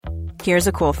Here's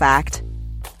a cool fact.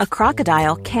 A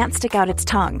crocodile can't stick out its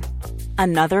tongue.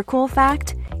 Another cool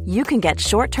fact, you can get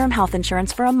short-term health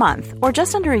insurance for a month or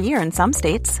just under a year in some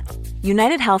states.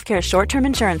 United Healthcare short-term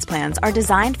insurance plans are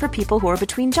designed for people who are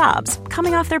between jobs,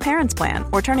 coming off their parents' plan,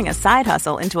 or turning a side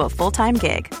hustle into a full-time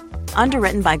gig.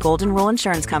 Underwritten by Golden Rule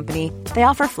Insurance Company, they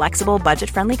offer flexible,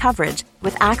 budget-friendly coverage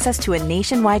with access to a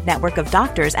nationwide network of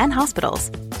doctors and hospitals.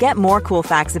 Get more cool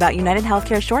facts about United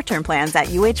Healthcare short-term plans at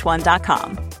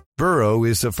uh1.com. Burrow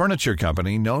is a furniture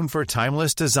company known for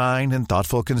timeless design and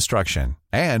thoughtful construction,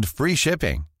 and free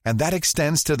shipping, and that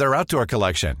extends to their outdoor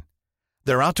collection.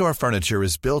 Their outdoor furniture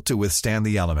is built to withstand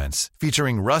the elements,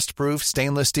 featuring rust-proof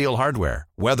stainless steel hardware,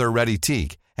 weather-ready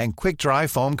teak, and quick-dry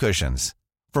foam cushions.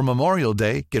 For Memorial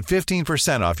Day, get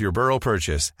 15% off your Burrow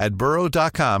purchase at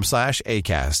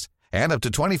burrow.com/ACAST and up to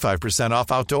 25%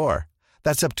 off outdoor.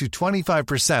 That's up to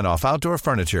 25% off outdoor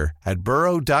furniture at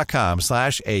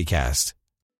burrow.com/ACAST.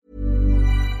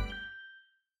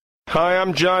 Hi,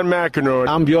 I'm John McEnroe.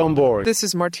 I'm Bjorn Borg. This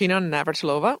is Martina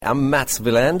Navratilova. I'm Mats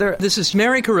Wilander. This is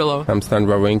Mary Carrillo. I'm Stan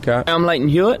Wawrinka. I'm Leighton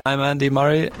Hewitt. I'm Andy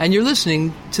Murray. And you're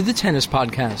listening to the Tennis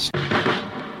Podcast.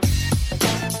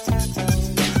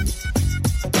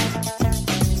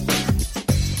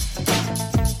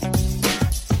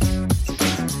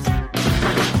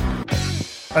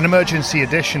 An emergency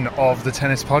edition of the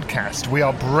Tennis Podcast. We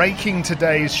are breaking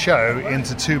today's show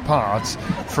into two parts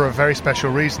for a very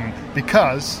special reason,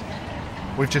 because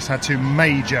we've just had two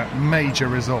major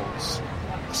results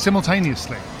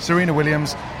simultaneously. Serena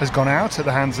Williams has gone out at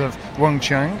the hands of Wang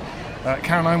Qiang.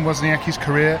 Caroline Wozniacki's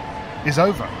career is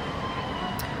over.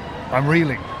 I'm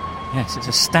reeling. Yes, it's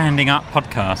a standing up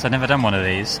podcast. I've never done one of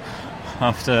these.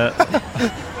 After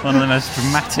one of the most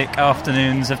dramatic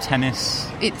afternoons of tennis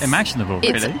imaginable,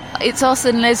 really. It's us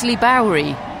and Leslie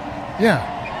Bowery. Yeah.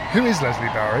 Who is Leslie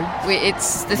Bowery?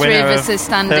 It's the three of us are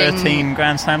standing 13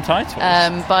 Grand Slam titles.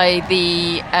 By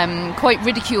the quite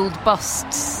ridiculed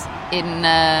busts in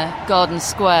Garden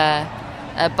Square,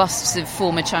 busts of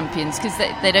former champions, because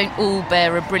they don't all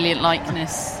bear a brilliant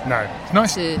likeness. No.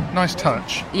 Nice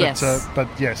touch. Yes. But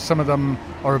yes, some of them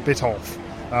are a bit off.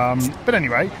 But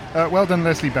anyway, well done,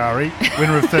 Leslie Bowery,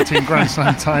 winner of 13 Grand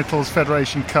Slam titles,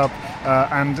 Federation Cup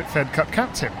and Fed Cup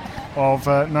captain of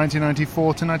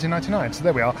 1994 to 1999. So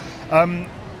there we are.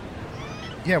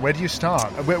 Where do you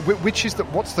start?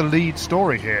 What's the lead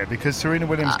story here? Because Serena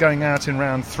Williams going out in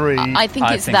round three. I think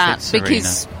it's that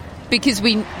because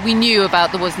we knew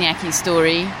about the Wozniacki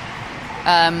story.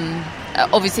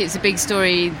 Obviously, it's a big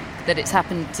story that it's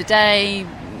happened today.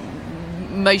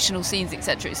 Emotional scenes,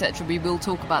 etc., etc. We will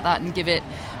talk about that and give it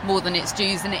more than its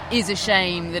dues, and it is a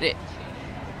shame that it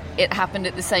happened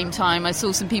at the same time. I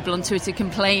saw some people on Twitter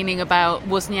complaining about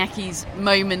Wozniacki's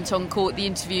moment on court. The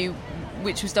interview,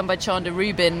 which was done by Chanda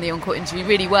Rubin, the on-court interview,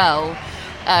 really well,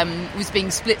 was being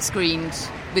split-screened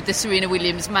with the Serena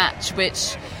Williams match,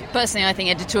 which personally I think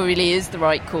editorially is the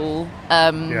right call.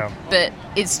 But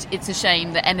it's a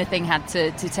shame that anything had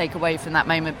to take away from that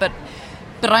moment. But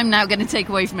I'm now going to take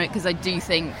away from it, because I do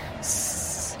think,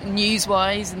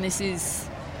 news-wise, and this is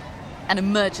an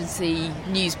emergency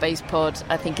news-based pod,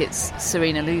 I think it's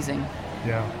Serena losing.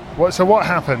 Yeah. So what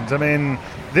happened? I mean,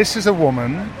 this is a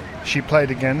woman she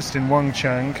played against in Wang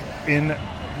Qiang in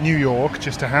New York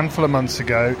just a handful of months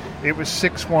ago. It was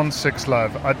 6-1,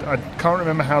 6-love. I can't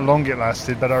remember how long it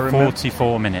lasted, but I remember...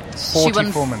 44 minutes. She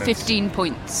won 15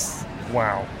 points.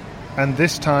 Wow. And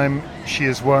this time she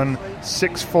has won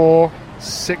 6-4...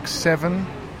 6-7,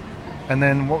 and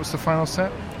then what was the final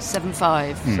set?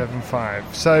 7-5.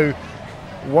 7-5. So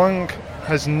Wang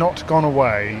has not gone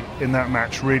away in that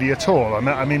match really at all.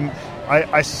 I mean,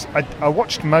 I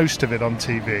watched most of it on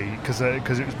TV because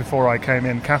it was before I came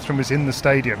in. Catherine was in the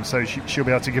stadium, so she'll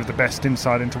be able to give the best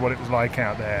insight into what it was like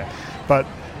out there. But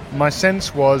my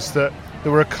sense was that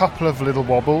there were a couple of little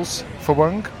wobbles for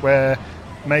Wang, where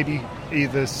maybe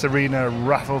either Serena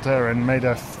rattled her and made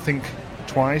her think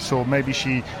twice, or maybe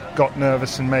she got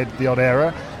nervous and made the odd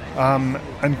error,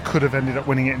 and could have ended up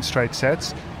winning it in straight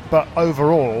sets. But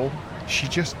overall, she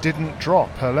just didn't drop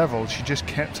her level. She just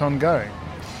kept on going.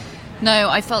 No,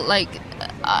 I felt like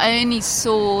I only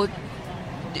saw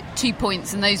 2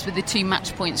 points, and those were the two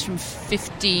match points from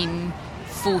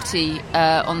 15-40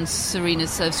 on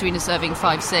Serena's serve. Serena serving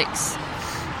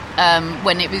 5-6,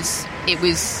 when it was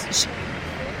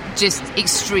just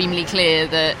extremely clear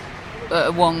that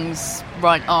Wang's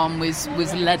right arm was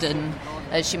leaden.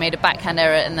 She made a backhand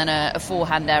error and then a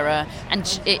forehand error,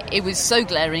 and it was so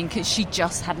glaring because she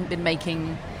just hadn't been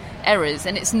making errors.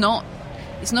 And she's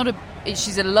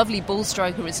a lovely ball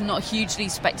striker. It's not a hugely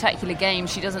spectacular game.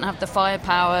 She doesn't have the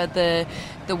firepower, the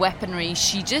weaponry.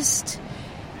 She just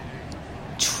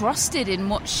trusted in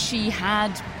what she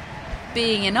had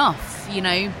being enough,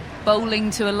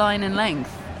 bowling to a line and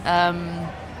length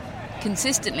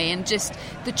consistently, and just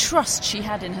the trust she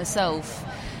had in herself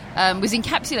was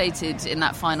encapsulated in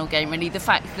that final game, really. The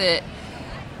fact that,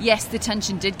 yes, the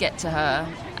tension did get to her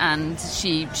and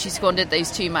she squandered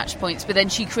those 2 match points, but then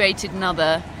she created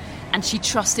another and she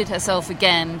trusted herself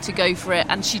again to go for it,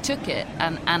 and she took it,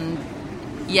 and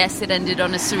yes, it ended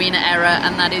on a Serena error,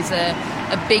 and that is a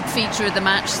big feature of the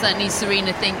match. Certainly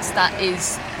Serena thinks that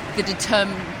was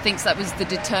the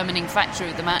determining factor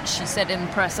of the match. She said in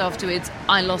the press afterwards,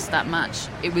 "I lost that match.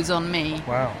 It was on me."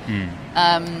 Wow.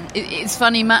 It's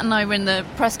funny, Matt and I were in the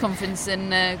press conference,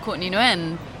 and Courtney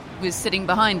Nguyen was sitting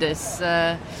behind us,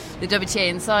 the WTA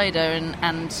insider,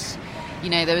 and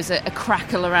there was a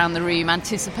crackle around the room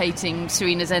anticipating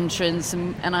Serena's entrance,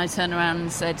 and I turned around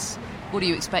and said, "What are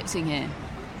you expecting here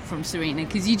from Serena?"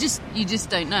 Because you just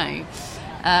don't know.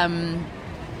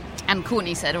 And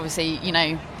Courtney said, obviously,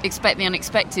 expect the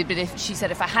unexpected. But she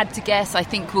said, if I had to guess, I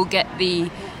think we'll get the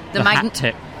hat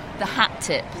tip. The hat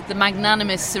tip, the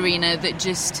magnanimous Serena that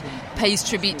just pays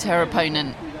tribute to her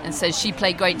opponent and says, she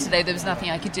played great today, there was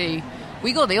nothing I could do.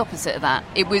 We got the opposite of that.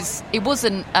 It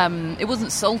wasn't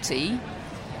salty,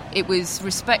 it was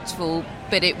respectful,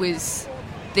 but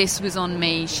this was on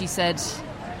me. She said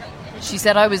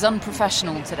I was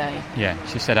unprofessional today. Yeah,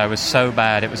 she said I was so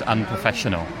bad it was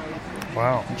unprofessional.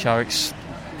 Wow. Which are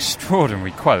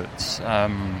extraordinary quotes.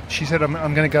 She said, I'm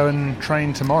going to go and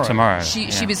train tomorrow.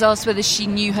 She was asked whether she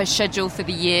knew her schedule for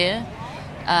the year,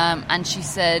 and she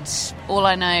said, all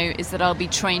I know is that I'll be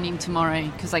training tomorrow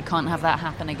because I can't have that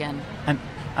happen again. And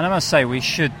I must say, we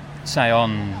should say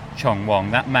on Chong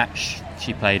Wong, that match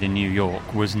she played in New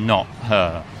York was not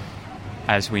her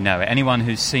as we know it. Anyone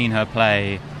who's seen her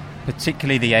play,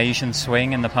 particularly the Asian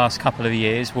swing in the past couple of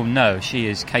years, will know she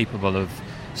is capable of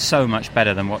so much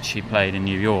better than what she played in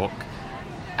New York,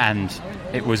 and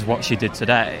it was what she did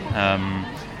today.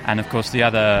 And of course the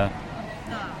other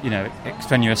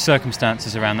extraneous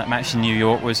circumstances around that match in New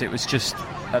York was just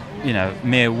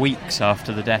mere weeks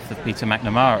after the death of Peter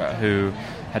McNamara, who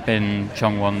had been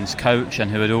Chong Won's coach and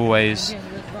who had always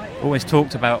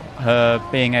talked about her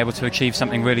being able to achieve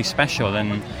something really special.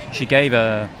 And she gave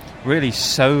a really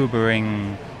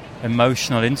sobering,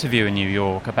 emotional interview in New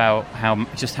York about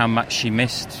how much she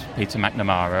missed Peter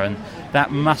McNamara, and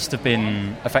that must have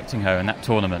been affecting her in that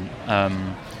tournament.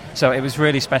 So it was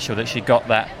really special that she got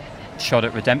that shot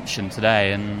at redemption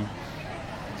today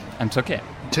and took it.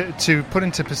 To put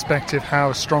into perspective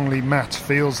how strongly Matt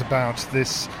feels about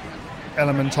this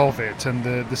element of it, and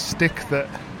the stick that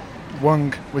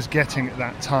Wang was getting at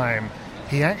that time,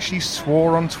 he actually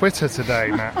swore on Twitter today,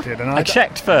 Matt did. And I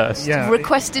checked first. Yeah,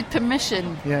 requested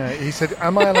permission. Yeah, he said,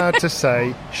 am I allowed to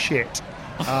say shit?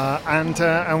 And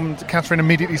Catherine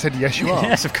immediately said, yes, you are.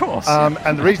 Yes, of course. And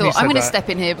the reason he said I'm going to that, step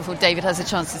in here before David has a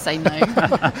chance to say no.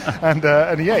 and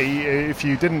if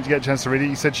you didn't get a chance to read it,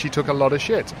 he said she took a lot of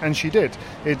shit, and she did.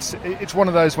 It's one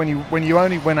of those when you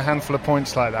only win a handful of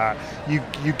points like that,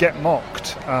 you get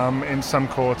mocked in some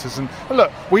quarters. And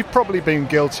look, we've probably been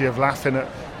guilty of laughing at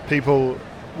people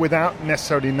without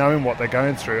necessarily knowing what they're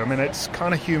going through. I mean, it's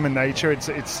kind of human nature.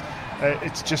 It's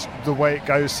just the way it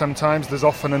goes sometimes. There's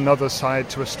often another side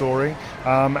to a story,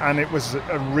 and it was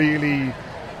it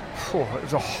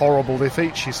was a horrible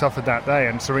defeat she suffered that day,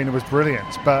 and Serena was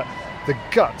brilliant, but the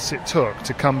guts it took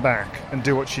to come back and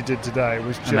do what she did today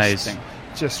was just amazing,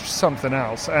 just something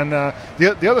else. And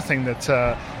the other thing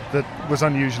that was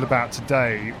unusual about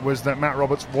today was that Matt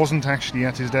Roberts wasn't actually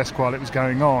at his desk while it was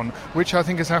going on, which I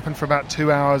think has happened for about 2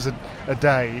 hours a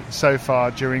day so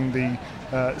far during the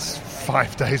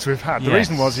 5 days we've had. The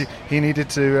reason was he needed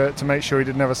to make sure he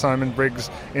didn't have a Simon Briggs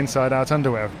inside-out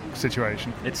underwear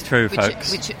situation. It's true,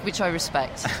 folks. Which I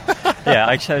respect. Yeah,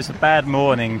 I chose a bad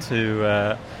morning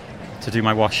to do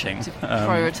my washing. To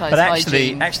prioritise but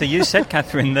hygiene. actually, you said,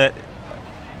 Catherine, that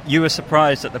you were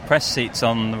surprised that the press seats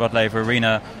on the Rod Laver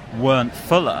Arena weren't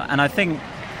fuller, and I think,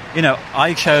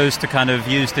 I chose to kind of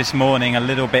use this morning a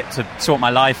little bit to sort my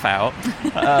life out,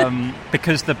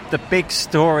 because the big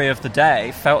story of the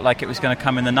day felt like it was going to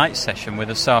come in the night session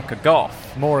with Osaka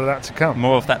Goff. More of that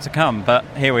to come. But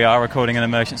here we are recording an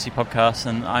emergency podcast,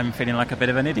 and I'm feeling like a bit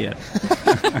of an idiot.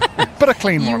 But a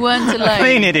clean one. You weren't alone. A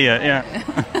clean idiot, yeah.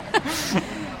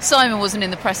 Simon wasn't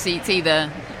in the press seats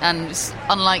either, and it's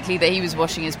unlikely that he was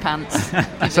washing his pants.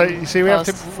 So you see, we have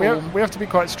to be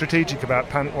quite strategic about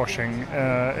pant washing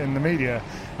in the media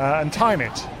and time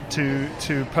it to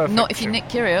perfection. Not if you're Nick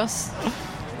Kyrgios.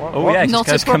 What? Yeah, not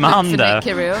goes a problem commander. for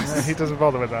Nick Kyrgios. No, he doesn't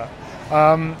bother with that.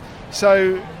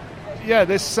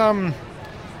 There's some.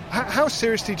 How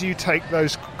seriously do you take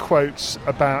those quotes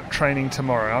about training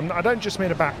tomorrow. I don't just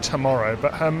mean about tomorrow,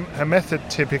 but her method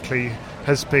typically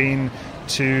has been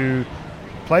to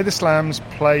play the slams,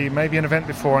 play maybe an event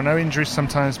before. I know injuries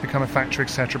sometimes become a factor,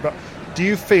 etc. But do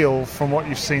you feel, from what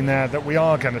you've seen there, that we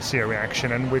are going to see a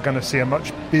reaction and we're going to see a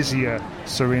much busier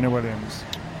Serena Williams?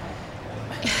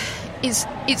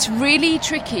 It's really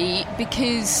tricky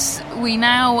because we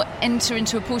now enter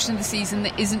into a portion of the season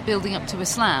that isn't building up to a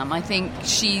slam. I think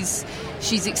she's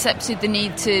accepted the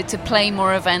need to play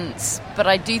more events, but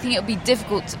I do think it'll be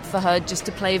difficult for her just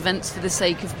to play events for the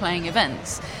sake of playing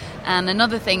events. And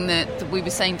another thing that we were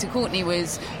saying to Courtney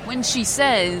was, when she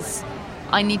says,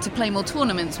 I need to play more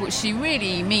tournaments, what she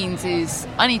really means is,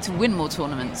 I need to win more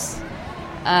tournaments.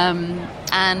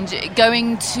 And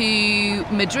going to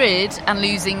Madrid and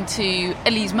losing to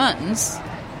Elise Mertens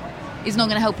is not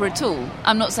going to help her at all.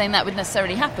 I'm not saying that would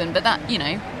necessarily happen, but that,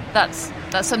 that's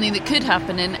something that could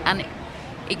happen, and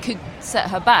it could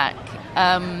set her back.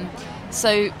 And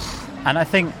I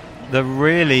think the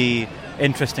really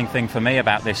interesting thing for me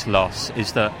about this loss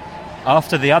is that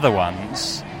after the other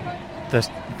ones,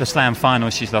 the slam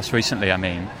finals she's lost recently,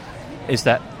 is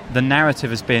that the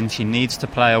narrative has been she needs to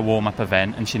play a warm-up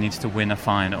event and she needs to win a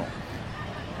final.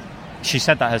 She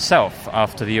said that herself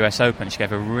after the US Open. She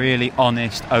gave a really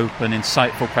honest, open,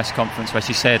 insightful press conference where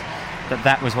she said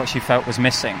that was what she felt was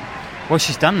missing. Well,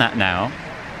 she's done that now,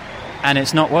 and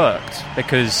it's not worked,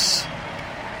 because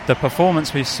the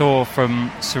performance we saw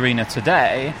from Serena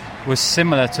today was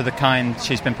similar to the kind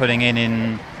she's been putting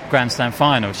in Grand Slam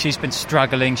finals. She's been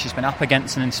struggling, she's been up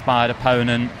against an inspired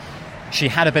opponent. She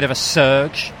had a bit of a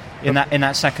surge in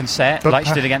that second set, like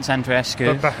she did against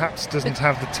Andreescu. But perhaps doesn't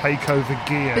have the takeover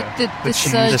gear. But the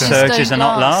surges are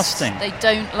not lasting. They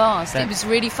don't last. It was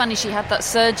really funny. She had that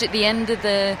surge at the end of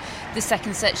the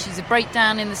second set. She's a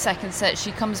breakdown in the second set.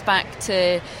 She comes back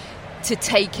to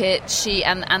take it. She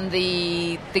and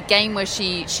the game where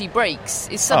she breaks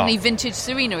is suddenly vintage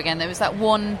Serena again. There was that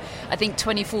one, I think,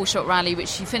 24-shot rally which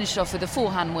she finished off with a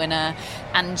forehand winner,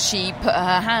 and she put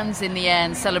her hands in the air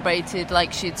and celebrated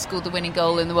like she had scored the winning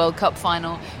goal in the World Cup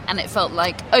final, and it felt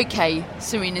like, okay,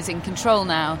 Serena's in control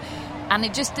now. And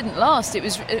it just didn't last. It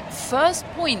was first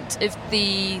point of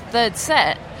the third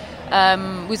set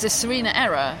was a Serena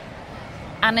error,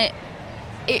 and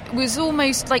it was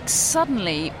almost like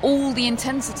suddenly all the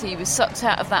intensity was sucked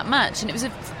out of that match, and it was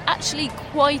actually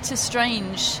quite a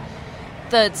strange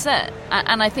third set.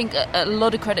 And I think a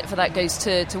lot of credit for that goes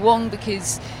to Wong,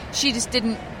 because she just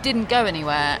didn't go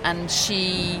anywhere, and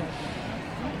she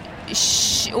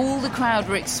all the crowd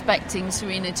were expecting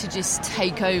Serena to just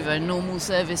take over, normal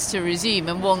service to resume,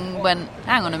 and Wong went,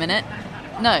 hang on a minute,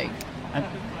 no.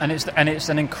 And it's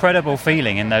an incredible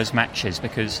feeling in those matches,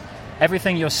 because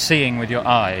everything you're seeing with your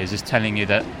eyes is telling you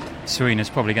that Serena's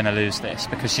probably going to lose this,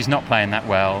 because she's not playing that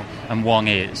well and Wong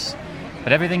is.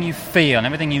 But everything you feel and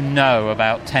everything you know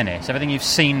about tennis, everything you've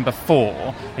seen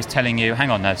before, is telling you,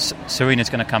 hang on, no, Serena's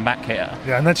going to come back here.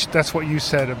 Yeah, and that's what you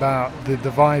said about the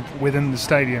vibe within the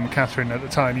stadium, Catherine, at the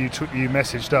time. You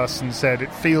messaged us and said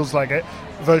it feels like it,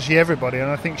 virtually everybody,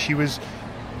 and I think she was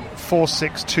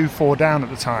 4-6, 2-4 down at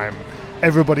the time.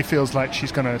 Everybody feels like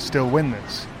she's going to still win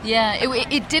this. Yeah,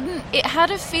 it didn't. It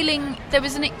had a feeling there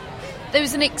was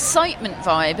an excitement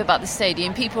vibe about the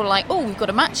stadium. People were like, "Oh, we've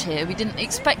got a match here. We didn't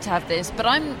expect to have this." But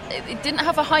it didn't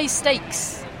have a high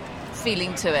stakes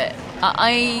feeling to it.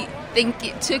 I think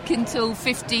it took until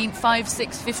 15,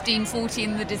 40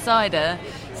 in the decider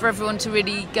for everyone to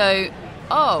really go,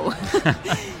 "Oh,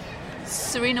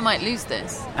 Serena might lose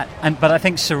this." But I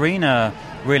think Serena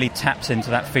really taps into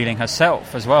that feeling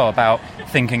herself as well, about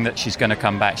thinking that she's going to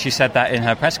come back. She said that in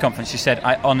her press conference. She said,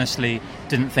 I honestly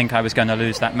didn't think I was going to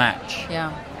lose that match.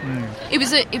 Yeah. It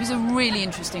was a really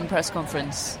interesting press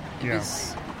conference. Yeah.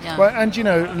 Well, and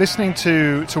listening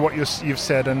to what you've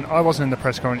said, and I wasn't in the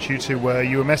press conference, you two were.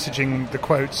 You were messaging the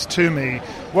quotes to me.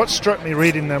 What struck me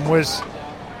reading them was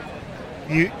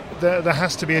there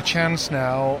has to be a chance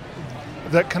now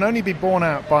that can only be borne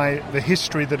out by the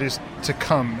history that is to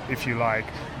come, if you like,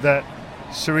 that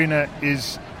Serena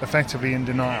is effectively in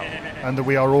denial, and that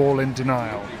we are all in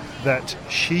denial, that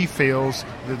she feels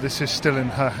that this is still in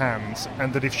her hands,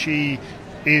 and that if she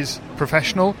is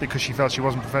professional, because she felt she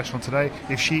wasn't professional today,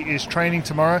 if she is training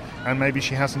tomorrow, and maybe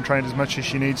she hasn't trained as much as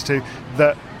she needs to,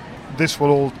 that this will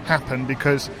all happen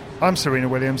because I'm Serena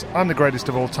Williams, I'm the greatest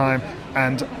of all time,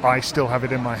 and I still have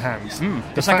it in my hands.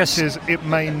 The fact is, it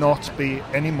may not be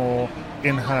any more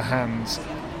in her hands.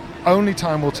 Only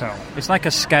time will tell. It's like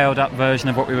a scaled-up version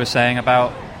of what we were saying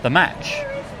about the match.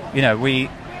 We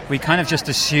kind of just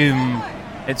assume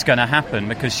it's going to happen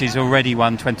because she's already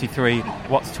won 23,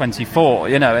 24,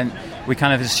 and we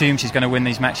kind of assume she's going to win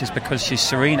these matches because she's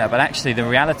Serena, but actually the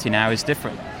reality now is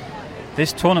different.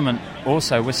 This tournament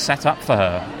also was set up for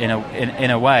her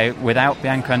in a way without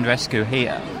Bianca Andreescu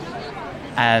here,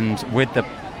 and with the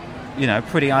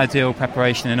pretty ideal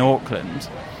preparation in Auckland.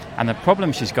 And the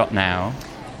problem she's got now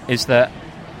is that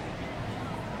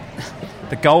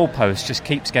the goalpost just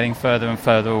keeps getting further and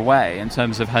further away in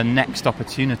terms of her next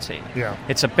opportunity. Yeah.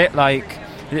 It's kind of a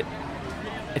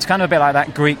bit like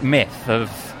that Greek myth of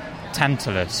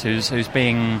Tantalus, who's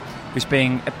being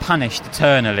punished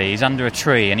eternally. He's under a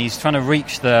tree and he's trying to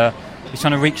reach the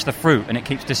fruit, and it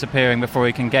keeps disappearing before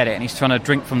he can get it, and he's trying to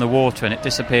drink from the water and it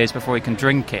disappears before he can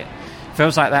drink it.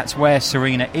 Feels like that's where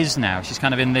Serena is now. She's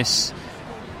kind of in this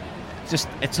just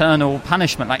eternal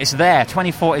punishment. Like, it's there,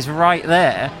 24 is right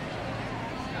there,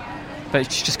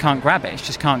 but she just can't grab it. She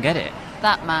just can't get it.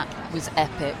 That match was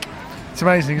epic. It's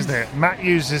amazing, isn't it? Matt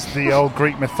uses the old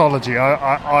Greek mythology.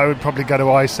 I would probably go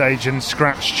to Ice Age and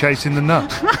scratch chasing the nut.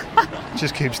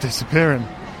 Just keeps disappearing.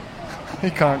 He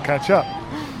can't catch up.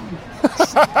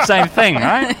 Same thing,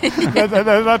 right?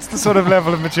 That's the sort of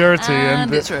level of maturity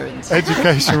and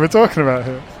education we're talking about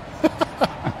here.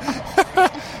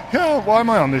 Yeah, why am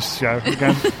I on this show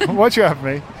again? Why'd you have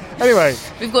me? Anyway.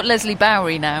 We've got Leslie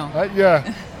Bowery now.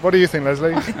 Yeah. What do you think,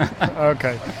 Leslie?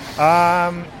 Okay.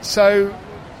 So,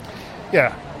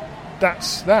 yeah,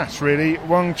 that's really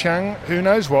Wang Qiang. Who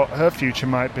knows what her future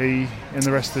might be in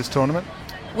the rest of this tournament?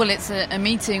 Well, it's a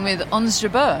meeting with Ons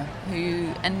Jabeur,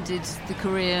 who ended the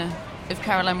career of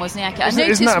Caroline Wozniacki.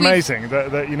 Isn't that amazing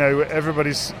that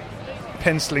everybody's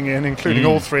penciling in, including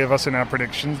all three of us in our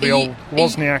predictions, the old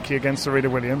Wozniacki against Serena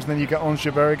Williams, and then you get Ons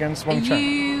Jabeur against Wang Qiang. Are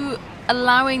you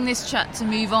allowing this chat to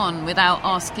move on without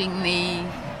asking the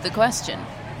question?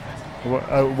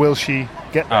 Will she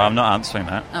get there? Oh, I'm not answering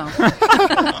that.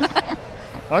 Oh.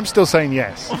 I'm still saying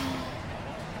yes.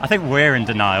 I think we're in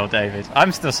denial, David.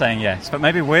 I'm still saying yes, but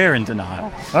maybe we're in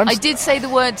denial. I did say the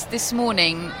words this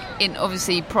morning,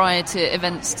 obviously prior to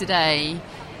events today.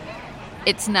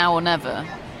 It's now or never.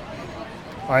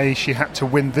 She had to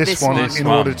win this one in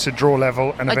order to draw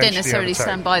level and eventually I don't necessarily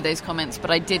stand by those comments,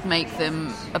 but I did make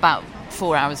them about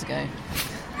 4 hours ago.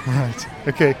 Right.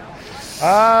 Okay.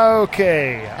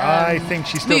 I think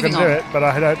she's still going to do it, but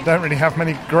I don't really have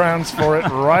many grounds for it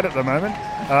right at the moment,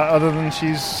 other than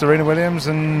she's Serena Williams,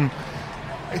 and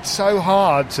it's so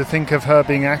hard to think of her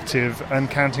being active and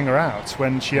counting her out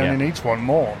when she only needs one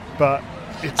more. But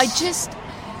I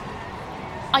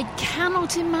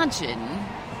cannot imagine.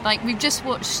 Like, we've just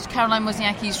watched Caroline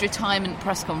Wozniacki's retirement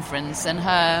press conference and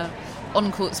her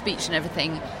on-court speech and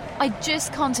everything. I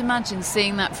just can't imagine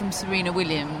seeing that from Serena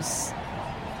Williams.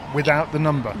 Without the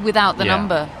number.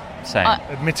 Same.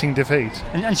 Admitting defeat.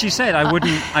 And she said, I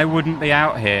wouldn't be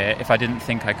out here if I didn't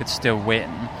think I could still win.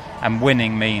 And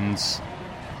winning means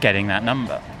getting that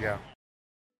number. Yeah.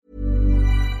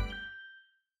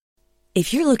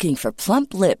 If you're looking for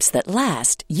plump lips that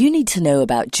last, you need to know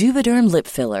about Juvederm lip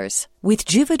fillers. With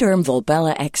Juvederm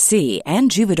Volbella XC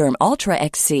and Juvederm Ultra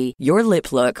XC, your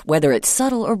lip look, whether it's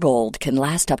subtle or bold, can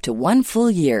last up to 1 full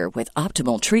year with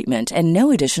optimal treatment and no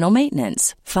additional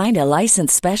maintenance. Find a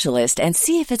licensed specialist and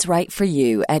see if it's right for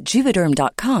you at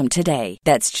Juvederm.com today.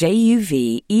 That's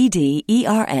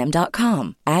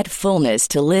JUVEDERM.com. Add fullness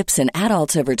to lips in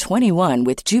adults over 21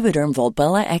 with Juvederm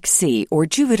Volbella XC or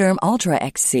Juvederm Ultra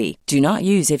XC. Do not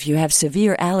use if you have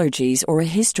severe allergies or a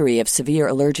history of severe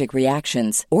allergic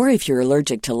reactions, or if you're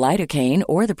allergic to lidocaine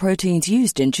or the proteins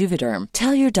used in Juvederm.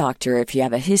 Tell your doctor if you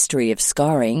have a history of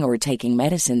scarring or taking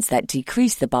medicines that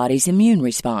decrease the body's immune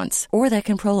response or that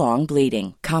can prolong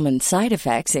bleeding. Common side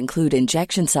effects include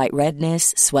injection site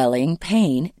redness, swelling,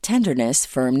 pain, tenderness,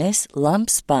 firmness,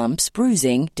 lumps, bumps,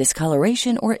 bruising,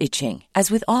 discoloration, or itching. As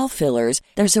with all fillers,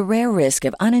 there's a rare risk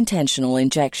of unintentional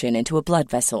injection into a blood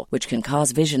vessel, which can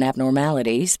cause vision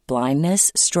abnormalities,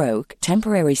 blindness, stroke,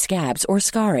 temporary scabs, or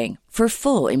scarring. For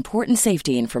full, important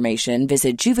safety information,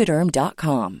 visit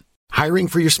Juvederm.com. Hiring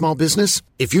for your small business?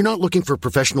 If you're not looking for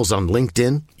professionals on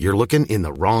LinkedIn, you're looking in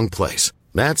the wrong place.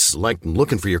 That's like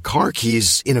looking for your car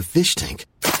keys in a fish tank.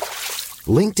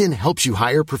 LinkedIn helps you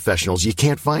hire professionals you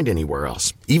can't find anywhere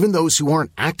else, even those who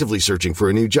aren't actively searching for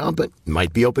a new job but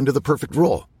might be open to the perfect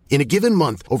role. In a given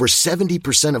month, over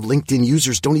 70% of LinkedIn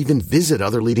users don't even visit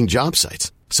other leading job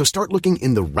sites. So start looking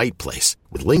in the right place.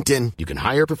 With LinkedIn, you can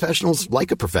hire professionals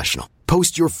like a professional.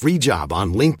 Post your free job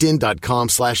on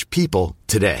linkedin.com/people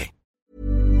today.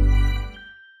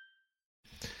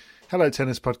 Hello,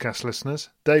 Tennis Podcast listeners.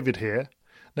 David here.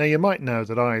 Now, you might know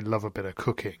that I love a bit of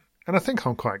cooking, and I think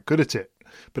I'm quite good at it.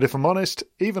 But if I'm honest,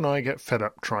 even I get fed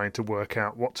up trying to work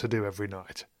out what to do every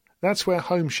night. That's where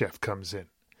Home Chef comes in.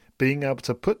 being able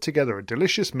to put together a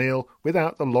delicious meal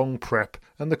without the long prep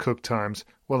and the cook times,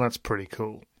 well, that's pretty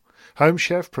cool. Home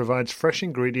Chef provides fresh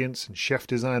ingredients and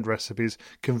chef-designed recipes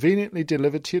conveniently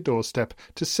delivered to your doorstep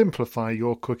to simplify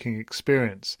your cooking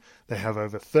experience. They have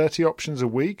over 30 options a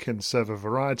week and serve a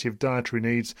variety of dietary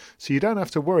needs, so you don't have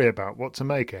to worry about what to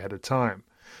make ahead of time.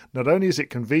 Not only is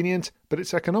it convenient, but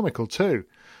it's economical too.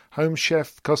 Home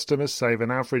Chef customers save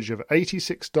an average of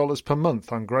 $86 per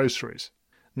month on groceries.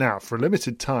 Now, for a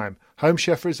limited time, Home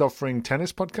Chef is offering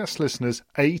Tennis Podcast listeners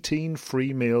 18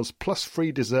 free meals plus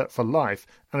free dessert for life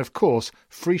and, of course,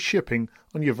 free shipping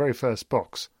on your very first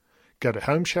box. Go to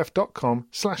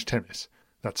homechef.com/tennis.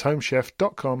 That's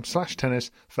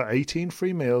homechef.com/tennis for 18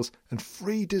 free meals and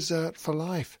free dessert for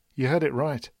life. You heard it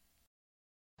right.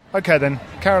 Okay then,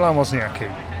 Caroline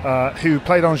Wozniacki, who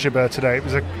played Ons Jabeur today,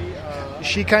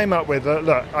 she came up with,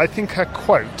 look, I think her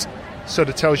quote sort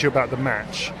of tells you about the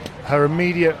match. Her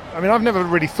immediate... I mean, I've never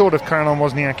really thought of Caroline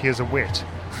Wozniacki as a wit,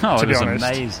 to be honest.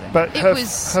 Amazing. But her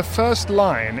first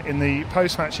line in the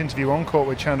post-match interview on court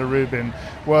with Chandler Rubin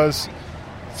was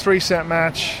 3-set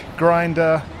match,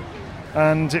 grinder,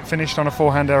 and it finished on a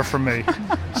forehand error from me.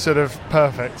 Sort of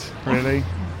perfect, really.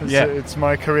 It's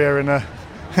my career in a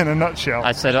nutshell.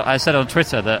 I said on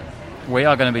Twitter that we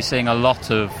are going to be seeing a lot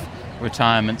of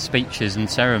retirement speeches and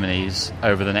ceremonies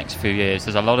over the next few years.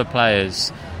 There's a lot of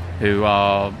players who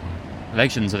are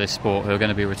legends of this sport who are going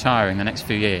to be retiring the next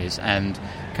few years, and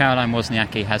Caroline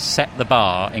Wozniacki has set the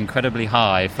bar incredibly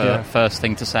high for first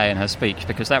thing to say in her speech,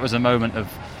 because that was a moment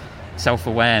of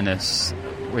self-awareness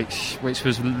which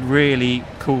was really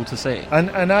cool to see.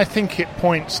 And I think it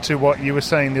points to what you were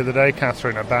saying the other day,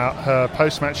 Catherine, about her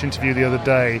post-match interview the other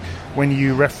day when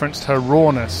you referenced her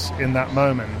rawness in that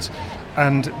moment.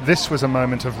 And this was a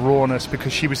moment of rawness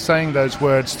because she was saying those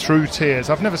words through tears.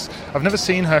 I've never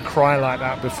seen her cry like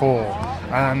that before,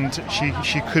 and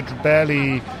she could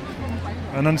barely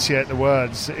enunciate the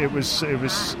words. It was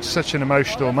such an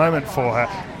emotional moment for her,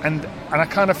 and I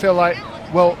kind of feel like,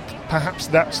 well, perhaps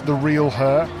that's the real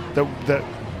her, that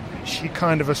she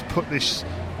kind of has put this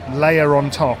layer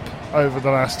on top over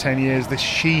the last 10 years, this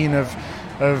sheen of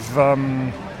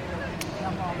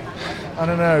I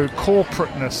don't know,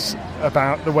 corporateness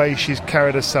about the way she's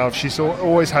carried herself. She's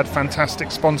always had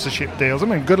fantastic sponsorship deals. I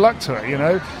mean, good luck to her, you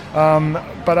know.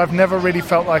 But I've never really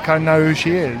felt like I know who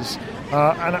she is.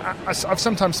 And I've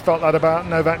sometimes felt that about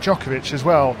Novak Djokovic as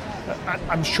well.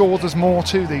 I'm sure there's more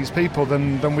to these people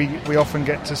than we often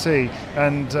get to see.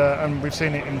 And we've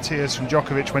seen it in tears from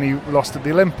Djokovic when he lost at the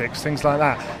Olympics, things like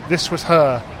that. This was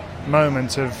her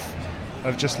moment of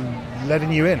just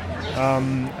letting you in.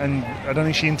 And I don't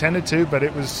think she intended to, but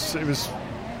it was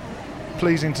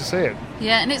pleasing to see it.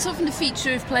 Yeah, and it's often a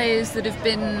feature of players that have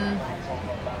been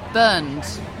burned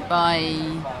by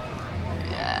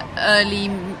early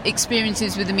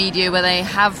experiences with the media where they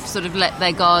have sort of let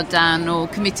their guard down or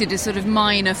committed a sort of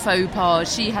minor faux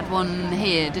pas. She had one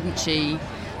here, didn't she,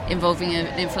 involving an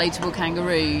inflatable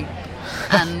kangaroo.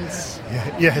 And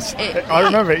yes, I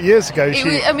remember it years ago.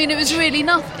 It was really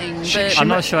nothing. I'm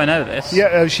not sure I know this.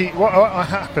 Yeah, what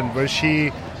happened was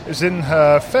she was in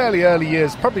her fairly early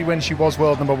years, probably when she was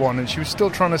world number one, and she was still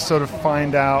trying to sort of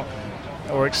find out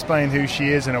or explain who she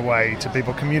is in a way to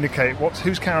people, communicate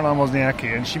who's Caroline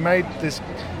Wozniacki, and she made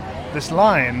this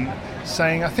line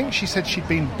saying, I think she said she'd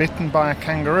been bitten by a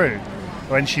kangaroo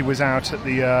when she was out at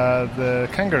the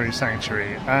kangaroo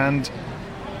sanctuary, and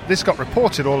this got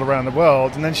reported all around the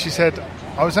world, and then she said,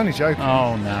 I was only joking.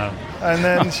 Oh, no. And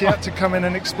then she had to come in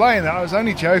and explain that I was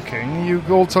only joking. You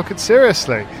all took it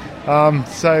seriously.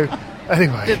 So,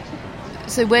 anyway.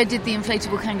 So where did the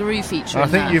inflatable kangaroo feature I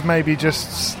think you've maybe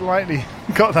just slightly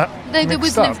got that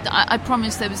mixed up. I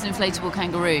promise there was an inflatable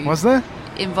kangaroo. Was there?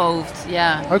 Involved,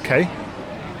 yeah. Okay.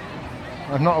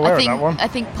 I'm not aware of that one. I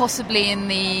think possibly in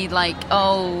the,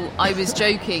 I was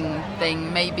joking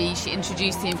thing, maybe she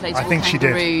introduced the inflatable kangaroo. I think she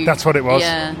did. That's what it was.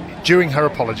 Yeah. During her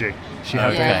apology, she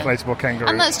had the inflatable kangaroo.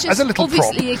 And that's just as a little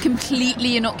obviously prop. A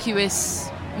completely innocuous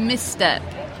misstep.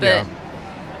 But,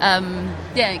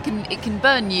 it can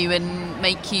burn you and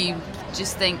make you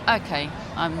just think, okay,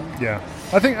 Yeah.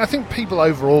 I think people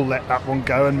overall let that one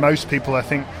go, and most people, I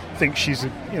think she's a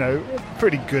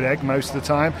pretty good egg most of the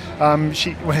time.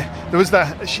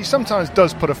 She sometimes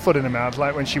does put a foot in her mouth,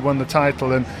 like when she won the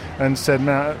title and said,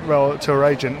 to her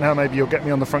agent, now maybe you'll get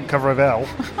me on the front cover of Elle.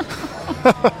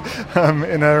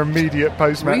 In her immediate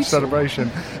post-match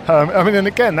celebration. And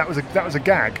again, that was a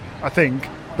gag, I think,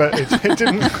 but it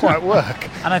didn't quite work.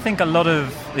 And I think a lot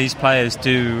of these players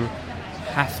do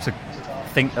have to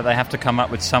think that they have to come up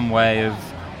with some way of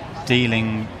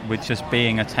dealing with just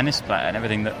being a tennis player and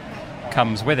everything that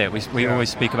comes with it. We always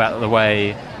speak about the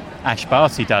way Ash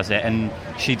Barty does it, and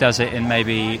she does it in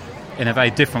a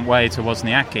very different way to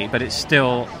Wozniacki, but it's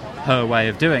still her way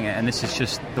of doing it, and this is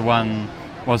just the one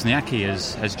Wozniacki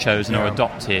has chosen or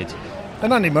adopted.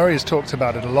 And Andy Murray has talked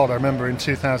about it a lot. I remember in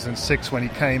 2006 when he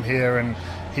came here and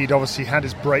he'd obviously had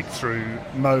his breakthrough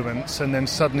moments, and then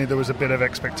suddenly there was a bit of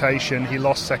expectation. He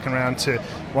lost second round to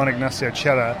Juan Ignacio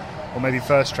Chela, or maybe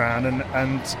first round,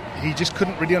 and he just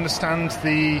couldn't really understand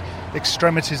the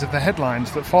extremities of the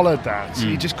headlines that followed that.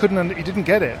 He just couldn't, he didn't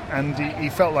get it, and he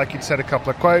felt like he'd said a couple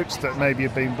of quotes that maybe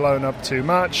had been blown up too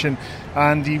much,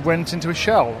 and he went into a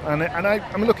shell. And I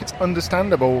mean, look, it's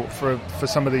understandable for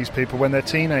some of these people when they're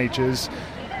teenagers.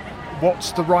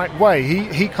 What's the right way?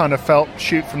 He kind of felt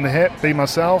shoot from the hip, be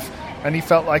myself, and he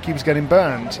felt like he was getting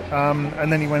burned,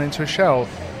 and then he went into a shell.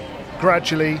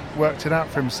 Gradually worked it out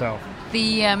for himself.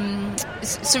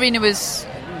 Serena was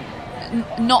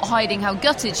not hiding how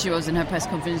gutted she was in her press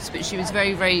conference, but she was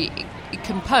very, very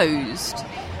composed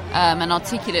and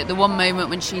articulate. The one moment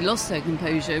when she lost her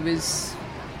composure was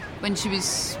when she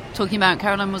was talking about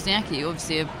Caroline Wozniacki,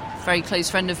 obviously a very close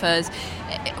friend of hers.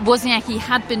 Wozniacki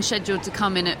had been scheduled to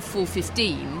come in at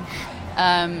 4:15.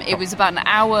 It was about an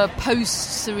hour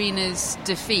post Serena's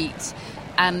defeat,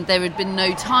 and there had been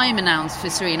no time announced for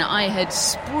Serena. I had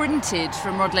sprinted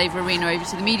from Rod Laver Arena over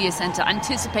to the media centre,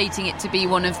 anticipating it to be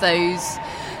one of those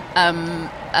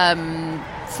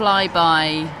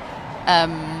flyby,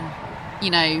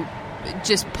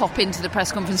 just pop into the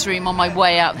press conference room on my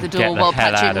way out the door while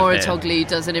Patrick Mouratoglou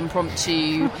does an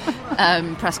impromptu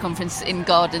press conference in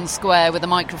Garden Square with a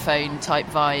microphone type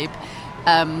vibe.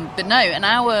 But no, an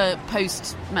hour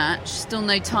post-match, still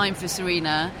no time for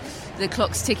Serena. The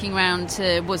clock's ticking round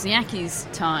to Wozniacki's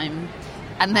time,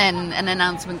 and then an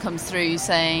announcement comes through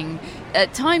saying,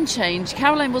 time change,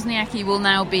 Caroline Wozniacki will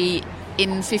now be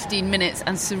in 15 minutes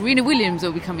and Serena Williams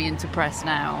will be coming into press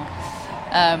now.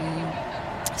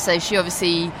 So she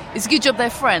obviously, it's a good job they're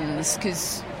friends,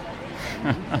 because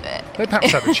they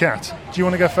perhaps have a chat. Do you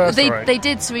want to go first? They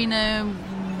did. Serena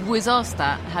was asked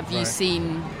that. Have you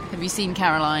seen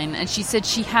Caroline? And she said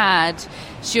she had.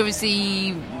 She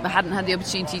obviously hadn't had the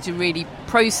opportunity to really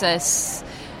process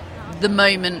the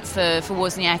moment for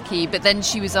Wozniacki, but then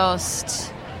she was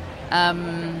asked,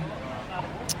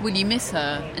 will you miss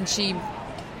her? And she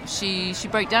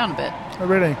broke down a bit. Oh,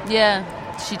 really?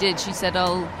 Yeah, she did. She said,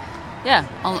 I'll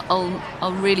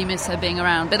really miss her being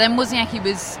around. But then Wozniacki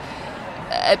was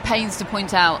at pains to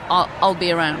point out, I'll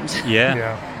be around.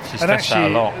 Yeah. And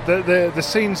actually, the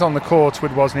scenes on the court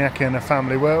with Wozniacki and her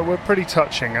family were pretty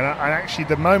touching. And actually,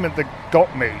 the moment that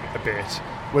got me a bit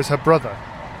was her brother.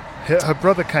 Her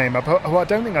brother came up, who I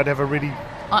don't think I'd ever really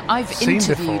I've seen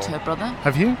interviewed before. her brother.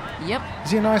 Have you? Yep.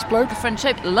 Is he a nice bloke? A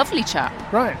friendship, lovely chap.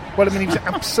 Right. Well, I mean, he was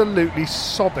absolutely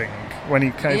sobbing when he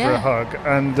gave her a hug,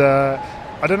 and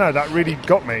I don't know, that really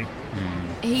got me.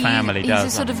 He's a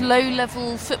sort of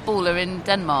low-level footballer in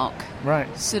Denmark.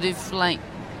 Right. Sort of like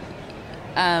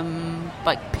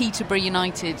Peterborough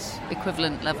United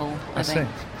equivalent level, I think.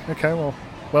 See. Okay,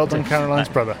 well done, Caroline's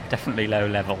brother. Definitely low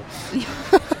level.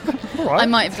 All right. I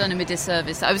might have done him a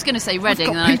disservice. I was going to say Reading,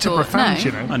 and I thought, fans,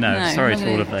 no. You know. I know, sorry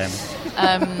to all of them.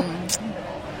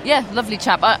 Yeah, lovely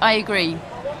chap. I agree.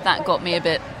 That got me a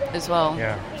bit as well.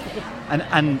 Yeah.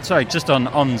 And sorry, just on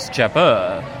Ons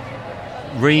Jabeur,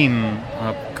 Reem,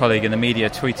 our colleague in the media,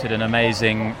 tweeted an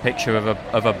amazing picture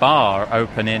of a bar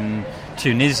open in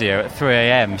Tunisia at 3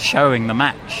 a.m. showing the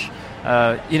match.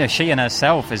 She and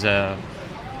herself is a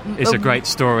great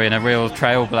story and a real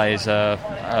trailblazer.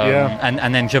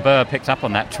 And then Jabeur picked up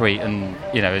on that tweet and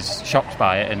is shocked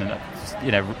by it and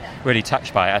really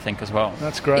touched by it, I think, as well.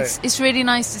 That's great. It's really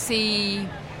nice to see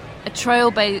a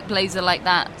trailblazer like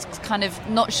that, kind of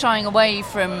not shying away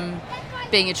from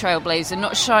being a trailblazer,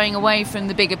 not shying away from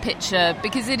the bigger picture,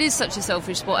 because it is such a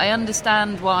selfish sport. I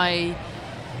understand why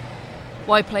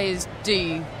players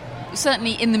do,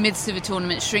 certainly in the midst of a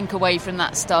tournament, shrink away from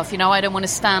that stuff. I don't want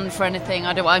to stand for anything.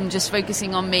 I'm just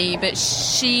focusing on me. But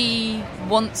she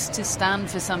wants to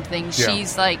stand for something. Yeah.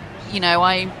 She's like,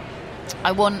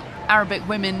 I want Arabic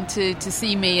women to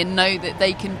see me and know that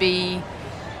they can be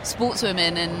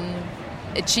sportswomen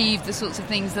and achieve the sorts of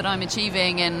things that I'm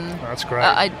achieving. And that's great.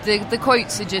 The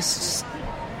quotes are just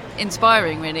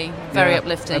inspiring, really, very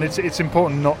uplifting. And it's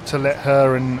important not to let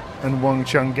her and Wang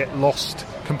Chung get lost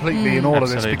completely in all of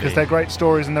this, because they're great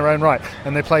stories in their own right,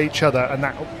 and they play each other, and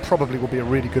that probably will be a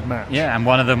really good match. Yeah, and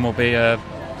one of them will be a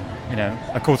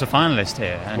quarter-finalist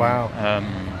here. And, wow.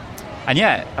 And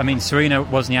yeah, I mean, Serena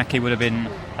Wozniacki would have been,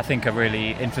 I think, a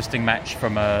really interesting match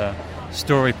from a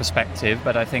story perspective,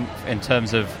 but I think in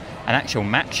terms of an actual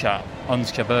match-up,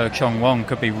 Ons Jabeur Chong Wong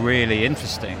could be really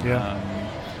interesting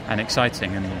and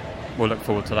exciting, and we'll look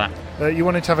forward to that. You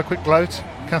wanted to have a quick gloat,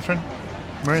 Catherine?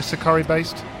 Maria Sakkari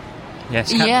based?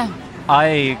 Yes. Yeah.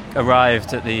 I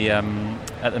arrived at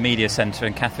the media centre,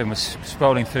 and Catherine was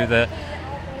scrolling through the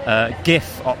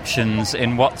GIF options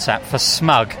in WhatsApp for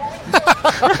smug.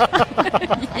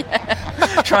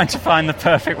 Trying to find the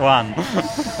perfect one.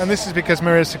 And this is because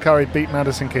Maria Sakkari beat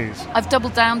Madison Keys. I've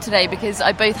doubled down today because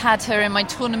I both had her in my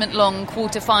tournament-long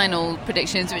quarter-final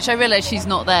predictions, which I realise she's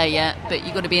not there yet, but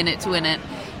you've got to be in it to win it.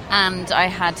 And I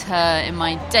had her in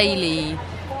my daily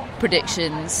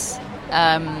predictions,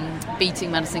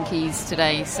 beating Madison Keys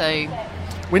today. So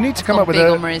we need to come up with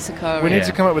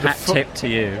a tip to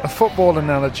you. A football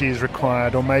analogy is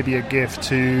required, or maybe a GIF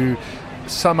to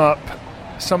sum up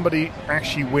somebody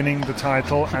actually winning the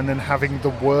title and then having the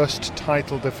worst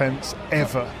title defence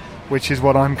ever, which is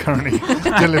what I'm currently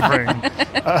delivering,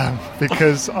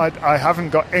 because I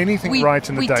haven't got anything right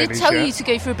in the dailies. We did tell you to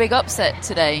go for a big upset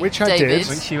today, which David. I did.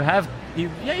 Which you have.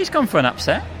 He's gone for an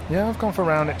upset. Yeah, I've gone for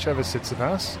Raonic over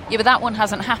Tsitsipas. Yeah, but that one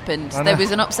hasn't happened. There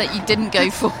was an upset you didn't go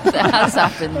for that has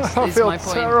happened. I is feel my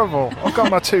point. terrible. I've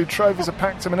got my 2 trophies, I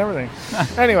packed them and everything.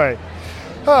 Anyway,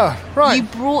 right. You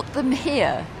brought them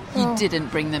here. You didn't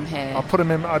bring them here. I put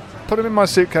them in my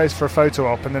suitcase for a photo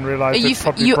op, and then realised they'd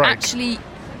probably break.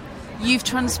 You've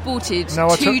transported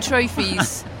 2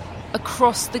 trophies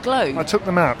across the globe. I took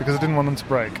them out because I didn't want them to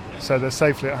break, so they're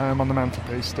safely at home on the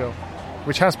mantelpiece still,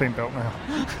 which has been built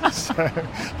now. So,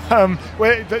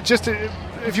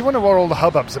 if you wonder what all the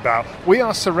hubbub's about, we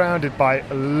are surrounded by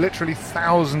literally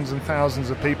thousands and thousands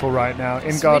of people right now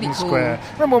in Garden really cool. Square.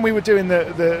 Remember when we were doing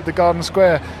the Garden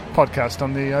Square podcast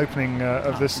on the opening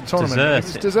of this tournament? It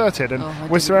was deserted, and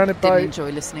we're surrounded by... I didn't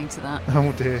enjoy listening to that.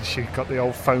 Oh dear, she got the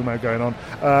old FOMO going on.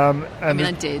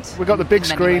 I did. We've got the big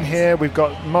screen here. We've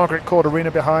got Margaret Court Arena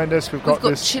behind us. We've got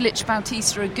Cilic,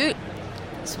 Bautista Agut.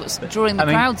 That's what's drawing the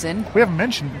crowds in. We haven't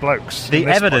mentioned blokes. The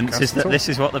evidence is that this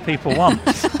is what the people want.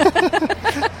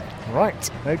 Right,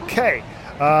 okay.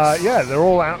 They're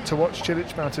all out to watch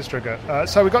Cilic, Bautista Agut.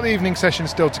 So we've got the evening session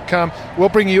still to come. We'll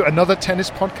bring you another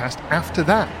tennis podcast after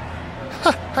that.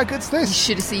 How good's this? You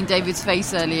should have seen David's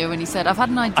face earlier when he said, I've had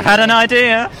an idea. I had an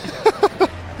idea.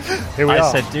 Here we are.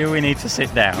 I said, do we need to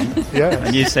sit down? Yeah.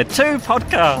 And you said 2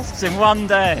 podcasts in one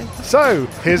day. So,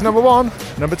 here's number 1.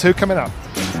 Number 2 coming up.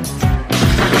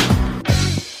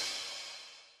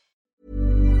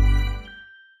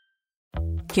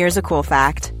 Here's a cool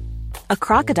fact. A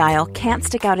crocodile can't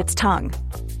stick out its tongue.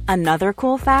 Another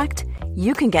cool fact,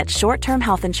 you can get short-term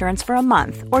health insurance for a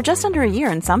month or just under a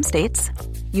year in some states.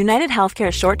 United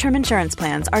Healthcare short-term insurance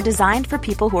plans are designed for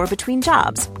people who are between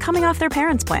jobs, coming off their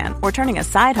parents' plan, or turning a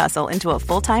side hustle into a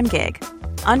full-time gig.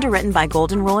 Underwritten by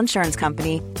Golden Rule Insurance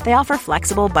Company, they offer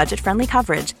flexible, budget-friendly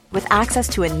coverage with access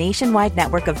to a nationwide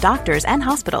network of doctors and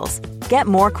hospitals. Get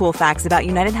more cool facts about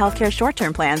United Healthcare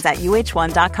short-term plans at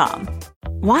uh1.com.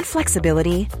 Want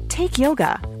flexibility? Take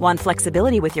yoga. Want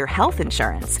flexibility with your health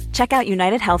insurance? Check out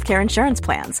United Healthcare Insurance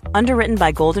Plans. Underwritten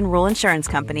by Golden Rule Insurance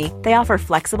Company, they offer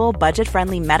flexible,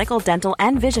 budget-friendly medical, dental,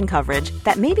 and vision coverage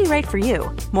that may be right for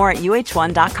you. More at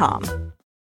uh1.com.